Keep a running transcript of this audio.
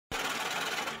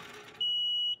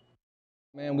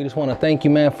Man, we just want to thank you,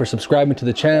 man, for subscribing to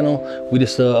the channel. We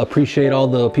just appreciate all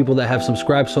the people that have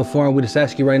subscribed so far. And we just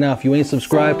ask you right now, if you ain't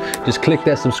subscribed, just click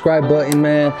that subscribe button,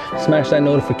 man. Smash that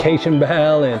notification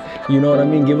bell, and you know what I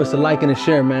mean? Give us a like and a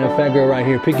share, man. Fat girl right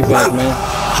here, pick your back, man.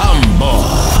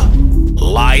 Humbull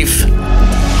Life.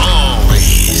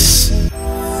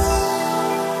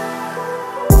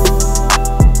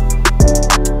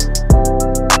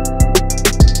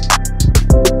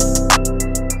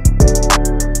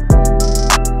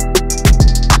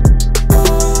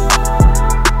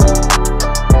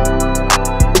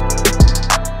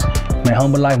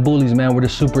 Humbull Life bullies, man, we're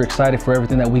just super excited for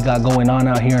everything that we got going on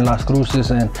out here in Las Cruces,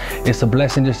 and it's a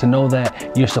blessing just to know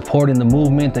that you're supporting the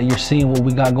movement, that you're seeing what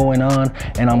we got going on.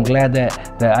 And I'm glad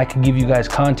that I can give you guys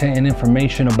content and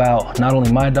information about not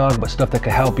only my dog, but stuff that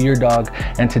could help your dog.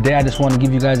 And today I just want to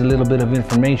give you guys a little bit of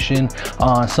information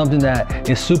on something that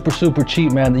is super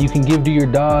cheap, man, that you can give to your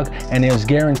dog, and it's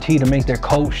guaranteed to make their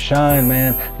coat shine,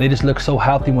 man. They just look so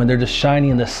healthy when they're just shiny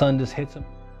and the sun just hits them.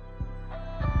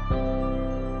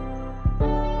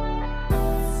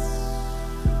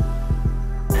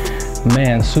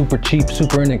 Man, super cheap,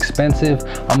 super inexpensive.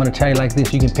 I'm gonna tell you like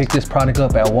this, you can pick this product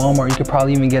up at Walmart. You could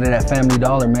probably even get it at Family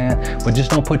Dollar, man. But just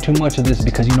don't put too much of this,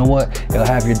 because you know what? It'll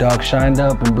have your dog shined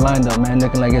up and blind up, man,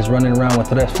 looking like it's running around with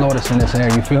Tres Flores in his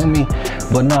hair, you feel me?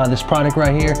 But nah, this product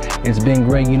right here, it's been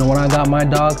great. You know, when I got my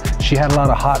dog, she had a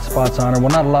lot of hot spots on her. Well,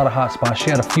 not a lot of hot spots.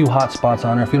 She had a few hot spots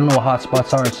on her. If you don't know what hot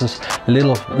spots are, it's just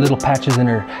little patches in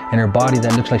her body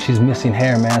that looks like she's missing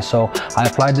hair, man. So I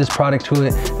applied this product to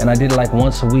it, and I did it like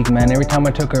once a week, man. Every time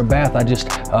I took her a bath, I just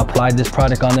applied this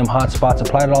product on them hot spots,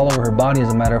 applied it all over her body.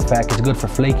 As a matter of fact, it's good for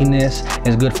flakiness,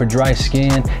 it's good for dry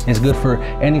skin, it's good for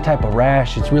any type of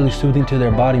rash. It's really soothing to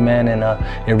their body, man, and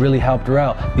it really helped her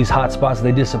out. These hot spots,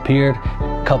 they disappeared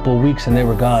couple of weeks and they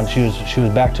were gone. She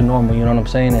was back to normal, you know what I'm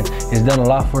saying? And it's done a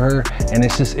lot for her, and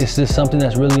it's just something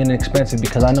that's really inexpensive,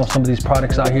 because I know some of these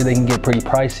products out here, they can get pretty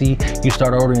pricey. You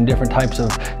start ordering different types of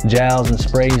gels and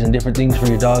sprays and different things for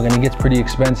your dog, and it gets pretty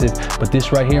expensive. But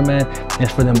this right here, man, is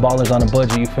for them ballers on a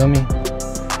budget, you feel me?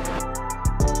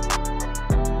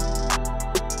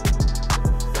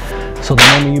 So the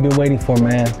moment you've been waiting for,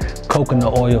 man,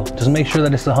 coconut oil. Just make sure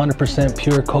that it's 100%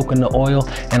 pure coconut oil,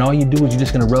 and all you do is you're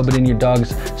just gonna rub it in your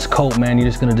dog's coat, man. You're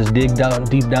just gonna dig down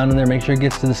deep down in there, make sure it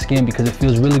gets to the skin, because it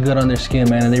feels really good on their skin,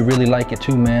 man, and they really like it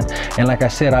too, man. And like I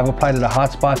said, I've applied it to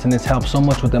hot spots, and it's helped so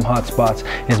much with them hot spots.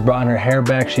 It's brought her hair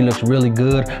back. She looks really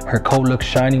good. Her coat looks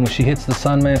shiny. When she hits the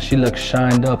sun, man, she looks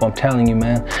shined up, I'm telling you,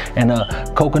 man. And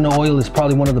coconut oil is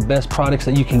probably one of the best products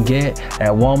that you can get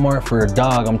at Walmart for a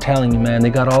dog, I'm telling you, man. They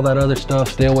got all that other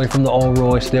stuff. Stay away from the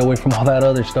Roy, stay away from all that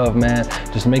other stuff, man.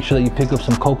 Just make sure that you pick up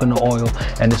some coconut oil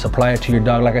and just apply it to your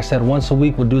dog. Like I said, once a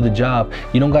week will do the job.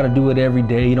 You don't got to do it every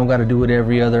day. You don't got to do it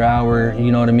every other hour.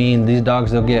 You know what I mean? These dogs,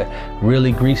 they'll get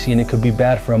really greasy and it could be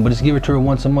bad for them. But just give it to her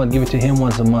once a month. Give it to him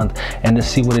once a month, and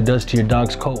just see what it does to your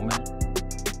dog's coat, man.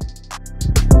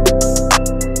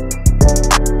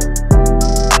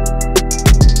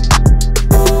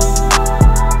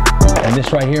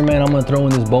 This right here, man, I'm gonna throw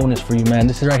in this bonus for you, man.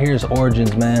 This right here is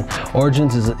Origins, man.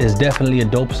 Origins is definitely a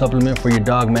dope supplement for your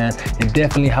dog, man. It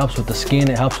definitely helps with the skin,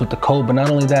 it helps with the coat, but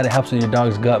not only that, it helps with your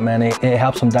dog's gut, man. It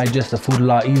helps them digest the food a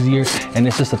lot easier, and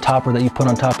it's just a topper that you put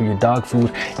on top of your dog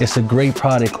food. It's a great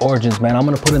product, Origins, man. I'm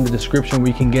gonna put in the description where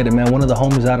you can get it, man. One of the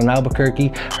homies out in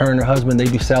Albuquerque, her and her husband, they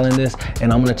be selling this,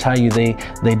 and I'm gonna tell you, they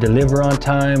deliver on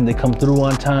time, they come through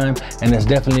on time, and it's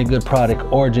definitely a good product,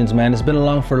 Origins, man. It's been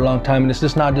along for a long time, and it's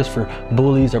just not just for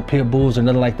bullies or pit bulls or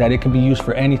nothing like that. It can be used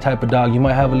for any type of dog. You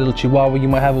might have a little Chihuahua, you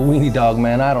might have a weenie dog,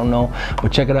 man, I don't know,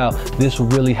 but check it out. This will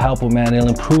really help them, man. It'll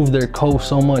improve their coat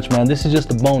so much, man. This is just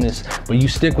a bonus, but you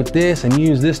stick with this and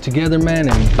use this together, man,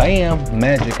 and bam,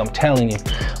 magic, I'm telling you.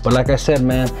 But like I said,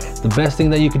 man, the best thing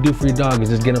that you could do for your dog is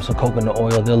just get them some coconut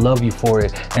oil. They'll love you for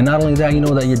it. And not only that, you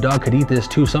know that your dog could eat this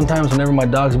too. Sometimes whenever my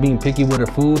dog's being picky with her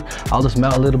food, I'll just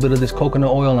melt a little bit of this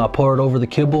coconut oil and I'll pour it over the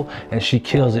kibble, and she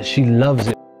kills it. She loves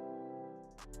it.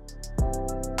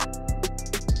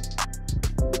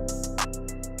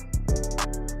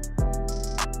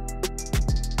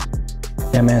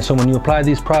 Yeah, man, so when you apply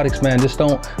these products, man, just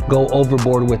don't go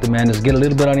overboard with it, man. Just get a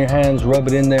little bit on your hands, rub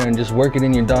it in there, and just work it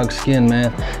in your dog's skin,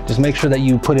 man. Just make sure that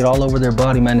you put it all over their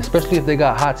body, man, especially if they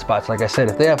got hot spots. Like I said,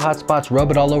 if they have hot spots,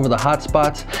 rub it all over the hot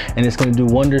spots, and it's gonna do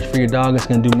wonders for your dog. It's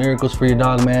gonna do miracles for your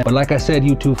dog, man. But like I said,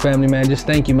 YouTube family, man, just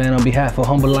thank you, man, on behalf of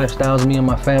Humbull Lifestyles, me and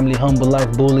my family, Humbull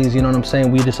Life bullies, you know what I'm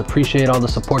saying? We just appreciate all the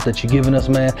support that you're giving us,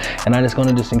 man. And I just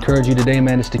gonna encourage you today,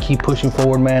 man, just to keep pushing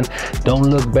forward, man. Don't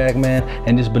look back, man,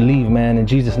 and just believe, man. In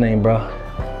Jesus' name, bro.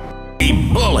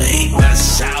 A bully, the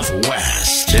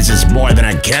Southwest. This is more than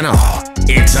a kennel.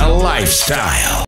 It's a lifestyle.